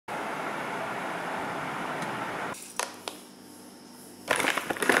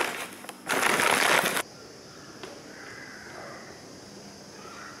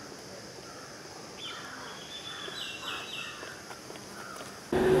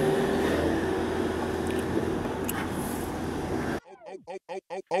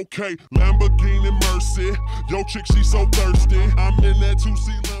Okay, Lamborghini Mercy. Yo, chick, she so thirsty. I'm in that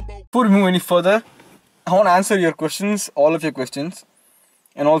 2C Lambo. Before we move any further, I want to answer your questions, all of your questions,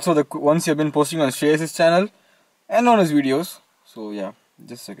 and also the ones you've been posting on Shreyas' channel and on his videos. So yeah,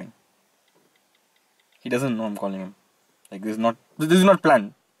 just a second. He doesn't know I'm calling him. Like this is not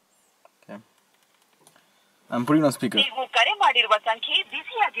planned. Okay. I'm putting on speaker.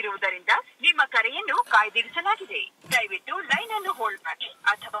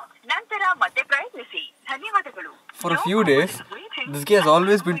 For a few days, this guy has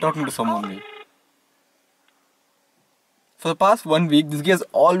always been talking to someone. For the past 1 week, this guy has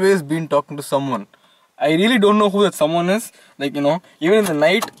always been talking to someone. I really don't know who that someone is. Like, you know, even in the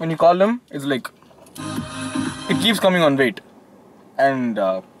night when you call him, it's like it keeps coming on wait. And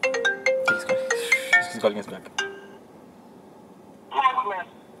he's calling us back. What, man?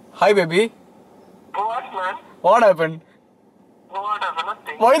 Hi, baby. What, man? What happened? What happened?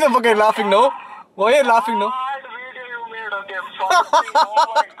 Nothing. Why the fuck are you laughing now? Why are you laughing now? What video you made? Okay, fucking, oh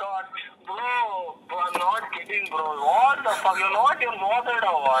my god. Bro, I'm not kidding, bro. What the fuck? You're not even bothered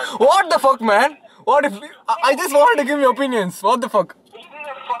or what? What the fuck, man? What if I just wanted to give you opinions? What the fuck? This is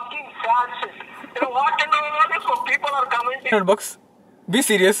a fucking sad shit. You know what kind of what if people are commenting? $100? Be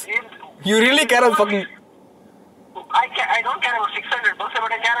serious. You really care about fucking... I don't care about $600,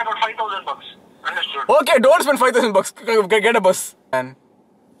 but I care about $5,000. Understood? Okay, don't spend $5,000. Get a bus. Man.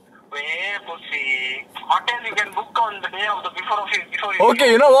 Hey, pussy. Hotel you can book on the day of the before you.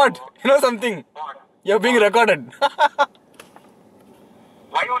 Okay, you know what? You know something? What? You're being recorded.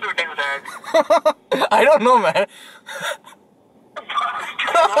 Why would you tell that? I don't know, man.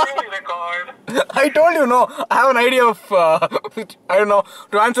 I told you, no. I have an idea of, I don't know,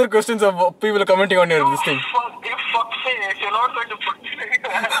 to answer questions of people commenting on your this thing. You fuck face. You're not going to put this video.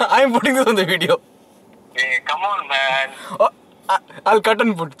 I'm putting this on the video. Hey, come on, man. Oh, I'll cut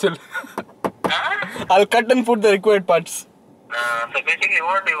and put, chill. Huh? I'll cut and put the required parts. So basically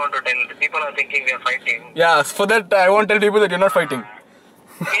what do you want to tell? The people are thinking we are fighting. Yeah, for that I won't tell people that you're not fighting.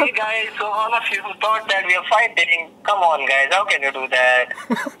 Hey guys, so all of you who thought that we are fighting, come on guys, how can you do that?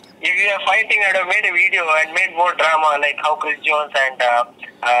 If you are fighting, I'd have made a video and made more drama like how Chris Jones and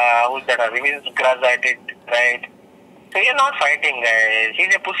who's that, Revis Graza did, right? So you're not fighting guys,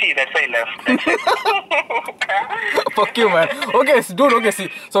 he's a pussy, that's why he left. Fuck you, man. Okay, dude, okay, see.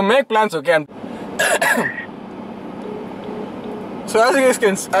 So make plans, okay? So as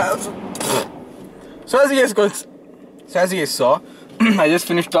you guys saw, I just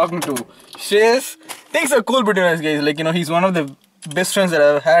finished talking to Shreyas. Things are cool between us, guys. Like, you know, he's one of the best friends that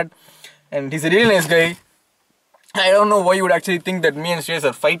I've had, and he's a really nice guy. I don't know why you would actually think that me and Shreyas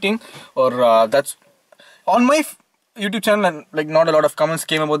are fighting, or that's on my YouTube channel, and like not a lot of comments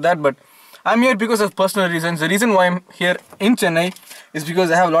came about that. But I'm here because of personal reasons. The reason why I'm here in Chennai is because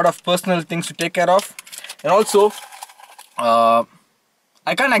I have a lot of personal things to take care of, and also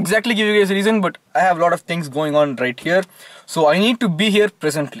I can't exactly give you guys a reason, but I have a lot of things going on right here. So I need to be here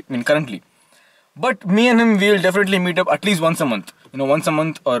currently. But me and him, we'll definitely meet up at least once a month. You know, once a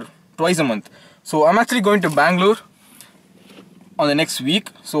month or twice a month. So I'm actually going to Bangalore on the next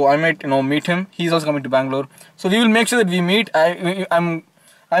week. So I might, you know, meet him. He's also coming to Bangalore. So we will make sure that we meet. I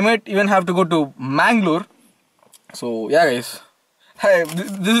might even have to go to Mangalore. So yeah, guys. Hi,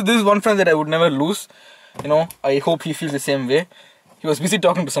 this is one friend that I would never lose. You know, I hope he feels the same way. He was busy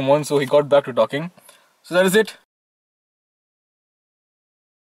talking to someone, so he got back to talking. So that is it.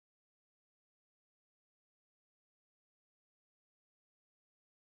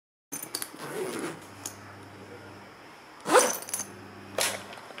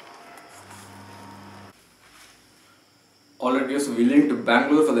 Alright guys, so we're leaving to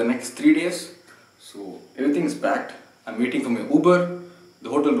Bangalore for the next 3 days. So everything is packed. I'm waiting for my Uber. The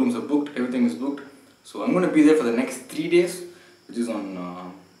hotel rooms are booked. Everything is booked. So I'm going to be there for the next 3 days, which is on,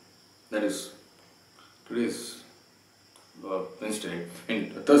 today is Wednesday,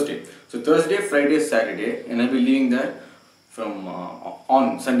 Thursday. So Thursday, Friday, Saturday, and I'll be leaving there from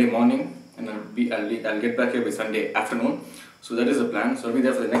on Sunday morning, and I'll get back here by Sunday afternoon. So that is the plan. So I'll be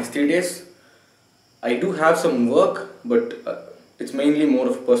there for the next 3 days. I do have some work, but it's mainly more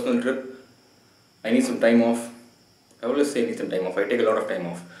of a personal trip. I need some time off. I always say I need some time off. I take a lot of time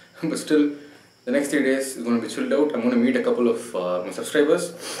off, but still, the next 3 days is going to be chilled out. I'm going to meet a couple of my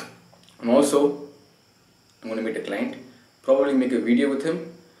subscribers, and also I'm going to meet a client. Probably make a video with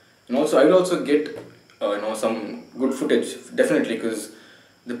him, and also I will also get you know, some good footage, definitely, because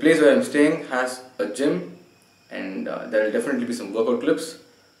the place where I'm staying has a gym, and there will definitely be some workout clips,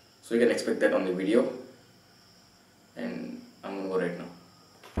 so you can expect that on the video. And I'm going to go right now.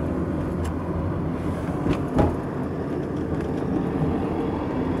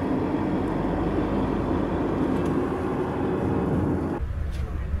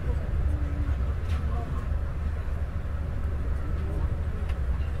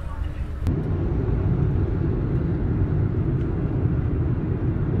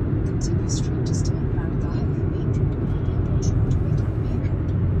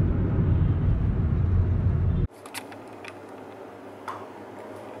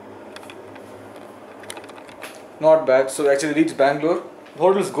 not bad. So we actually reached Bangalore. The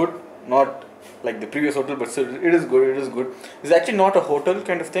hotel is good, not like the previous hotel, but still it is good. It is good. It's actually not a hotel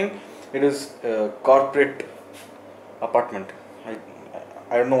kind of thing. It is a corporate apartment.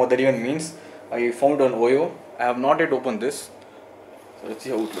 I don't know what that even means. I found on Oyo. I have not yet opened this. So let's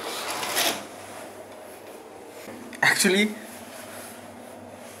see how it looks. Actually,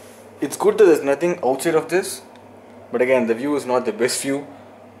 it's good that there's nothing outside of this. But again, the view is not the best view.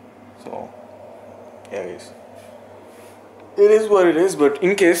 So, yeah guys. It is what it is, but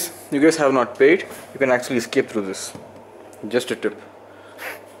in case you guys have not paid, you can actually escape through this. Just a tip.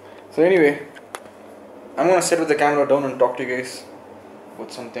 So anyway, I'm gonna set with the camera down and talk to you guys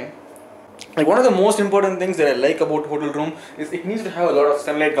about something. Like one of the most important things that I like about hotel room is it needs to have a lot of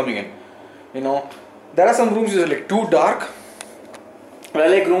sunlight coming in. You know, there are some rooms which are like too dark. But I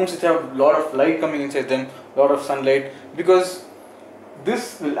like rooms which have a lot of light coming inside them, a lot of sunlight, because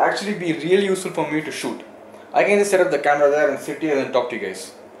this will actually be really useful for me to shoot. I can just set up the camera there and sit here and talk to you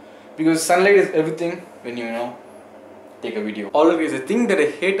guys. Because sunlight is everything when you take a video. Alright guys, the thing that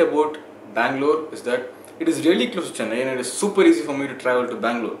I hate about Bangalore is that it is really close to Chennai and it is super easy for me to travel to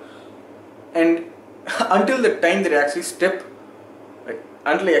Bangalore. And until the time that I actually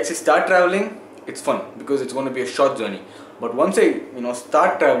until I actually start traveling, it's fun because it's going to be a short journey. But once I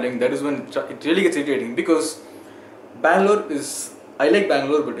start traveling, that is when it really gets irritating, because Bangalore is, I like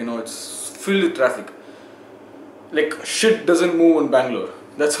Bangalore, but it's filled with traffic. Like shit doesn't move in Bangalore.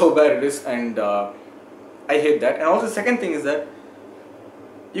 That's how bad it is, and I hate that. And also the second thing is that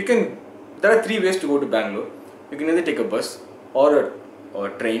there are 3 ways to go to Bangalore. You can either take a bus or a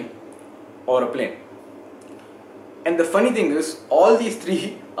train or a plane. And the funny thing is, all these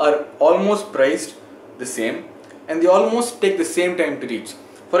 3 are almost priced the same, and they almost take the same time to reach.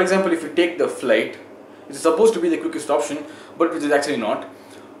 For example, if you take the flight, it's supposed to be the quickest option, but which is actually not.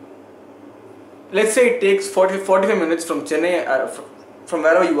 Let's say it takes 45 minutes from Chennai, from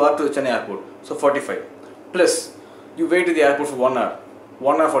wherever you are to the Chennai airport. So 45. Plus, you wait at the airport for 1 hour.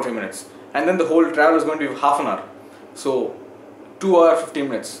 1 hour 40 minutes. And then the whole travel is going to be half an hour. So 2 hours 15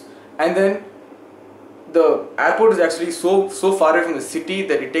 minutes. And then the airport is actually so far away from the city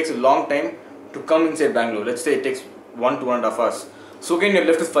that it takes a long time to come inside Bangalore. Let's say it takes 1 to 1.5 hours. So again you're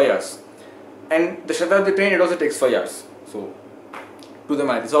left with 5 hours. And the Shatabdi train, it also takes 5 hours. So do the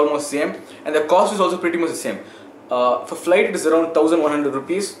math, it's almost same, and the cost is also pretty much the same. For flight it is around 1,100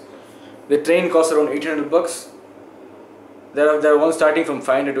 rupees. The train costs around 800 bucks. There are ones starting from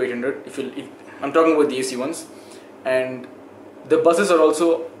 500 to 800 if I'm talking about the AC ones, and the buses are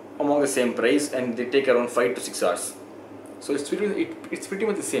also among the same price, and they take around 5 to 6 hours. So it's pretty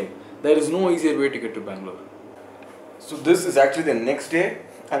much the same. There is no easier way to get to Bangalore. So this is actually the next day.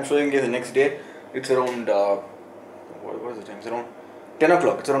 I'm showing you the next day. It's around what is the time? It's around 10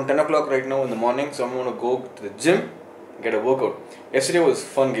 o'clock. It's around 10 o'clock right now in the morning. So I'm going to go to the gym, get a workout. Yesterday was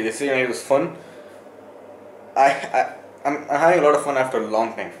fun, guys. Yesterday night was fun. I'm having a lot of fun after a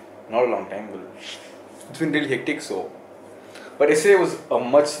long time. Not a long time, but it's been really hectic. But yesterday was a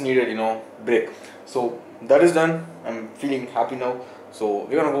much needed, break. So that is done. I'm feeling happy now. So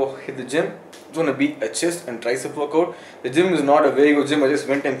we're gonna go hit the gym. It's gonna be a chest and tricep workout. The gym is not a very good gym. I just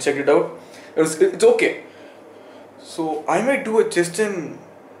went and checked it out. It's okay. So I might do a chest and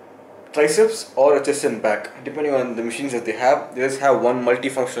triceps or a chest and back, depending on the machines that they have. They just have one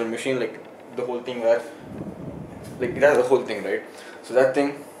multifunctional machine, like the whole thing where, like it has the whole thing, right? So that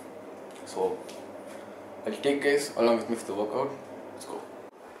thing. So I'll take guys along with me for the workout. Let's go.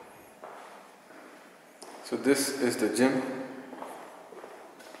 So this is the gym.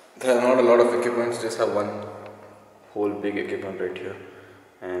 There are not a lot of equipments, just have one whole big equipment right here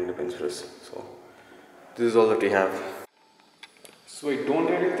and the bench press. So this is all that we have. So I don't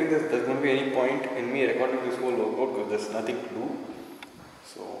really think there's going to be any point in me recording this whole workout because there's nothing to do.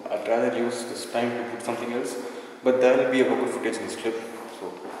 So I'd rather use this time to put something else. But there will be a workout footage in this clip,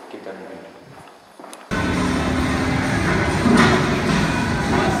 so keep that in mind.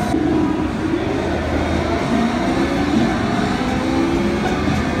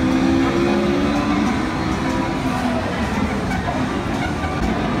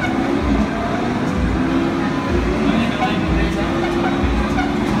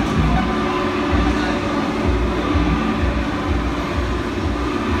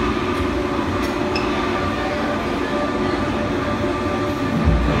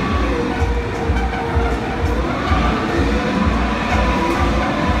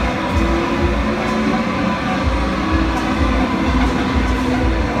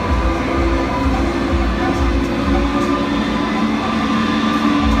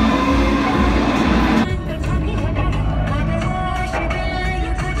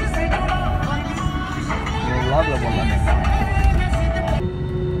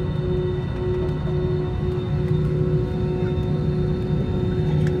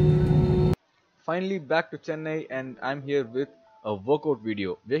 Finally back to Chennai, and I'm here with a workout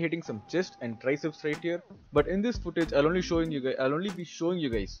video. We're hitting some chest and triceps right here, but in this footage I'll only be showing you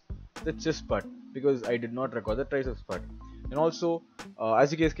guys the chest part because I did not record the triceps part. And also,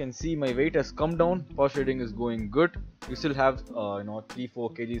 as you guys can see, my weight has come down. Power shading is going good. We still have 3-4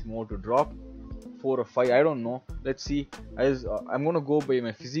 kgs more to drop, 4 or 5, I don't know. Let's see. As I'm gonna go by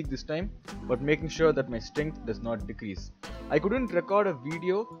my physique this time, but making sure that my strength does not decrease. I couldn't record a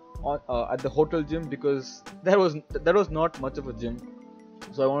video on, at the hotel gym because that was not much of a gym.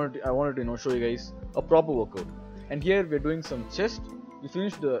 So I wanted to show you guys a proper workout. And here we're doing some chest. We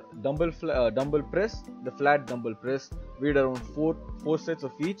finished the dumbbell press, the flat dumbbell press. We did around four sets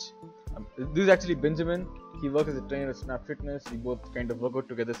of each. This is actually Benjamin. He works as a trainer at Snap Fitness. We both kind of work out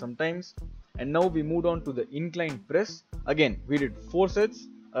together sometimes. And now we moved on to the incline press. Again, we did 4 sets,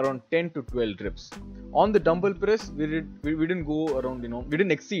 around 10 to 12 reps. On the dumbbell press, we didn't go around, we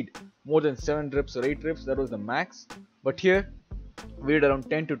didn't exceed more than 7 reps or 8 reps. That was the max. But here, we did around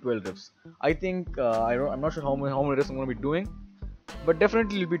 10 to 12 reps. I think I'm not sure how many reps I'm going to be doing, but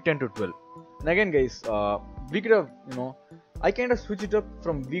definitely it'll be 10 to 12. And again, guys, we could have, I kind of switch it up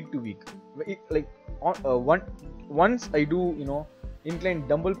from week to week. Like once I do, incline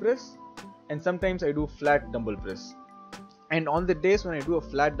dumbbell press, and sometimes I do flat dumbbell press. And on the days when I do a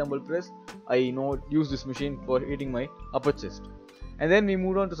flat dumbbell press, I use this machine for hitting my upper chest. And then we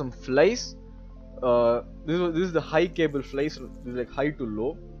moved on to some flies. This is the high cable flies. This is like high to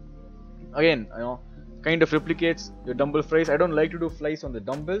low. Again, kind of replicates your dumbbell flies. I don't like to do flies on the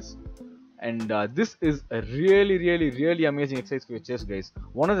dumbbells. And this is a really amazing exercise for your chest, guys.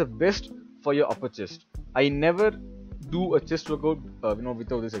 One of the best for your upper chest. I never do a chest workout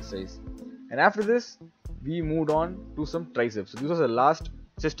without this exercise. And after this, we moved on to some triceps. So this was the last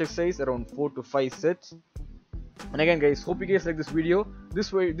chest exercise, around 4 to 5 sets. And again, guys, hope you guys like this video. This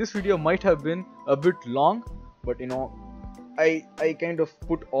video might have been a bit long, but I kind of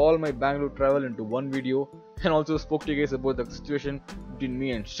put all my Bangalore travel into one video, and also spoke to you guys about the situation between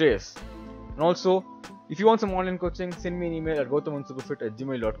me and Shreyas. And also, if you want some online coaching, send me an email at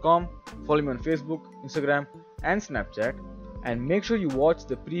gautamansuperfit@gmail.com. Follow me on Facebook, Instagram and Snapchat, and make sure you watch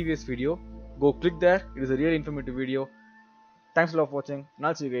the previous video. Go click there. It is a really informative video. Thanks a lot for watching, and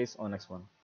I'll see you guys on the next one.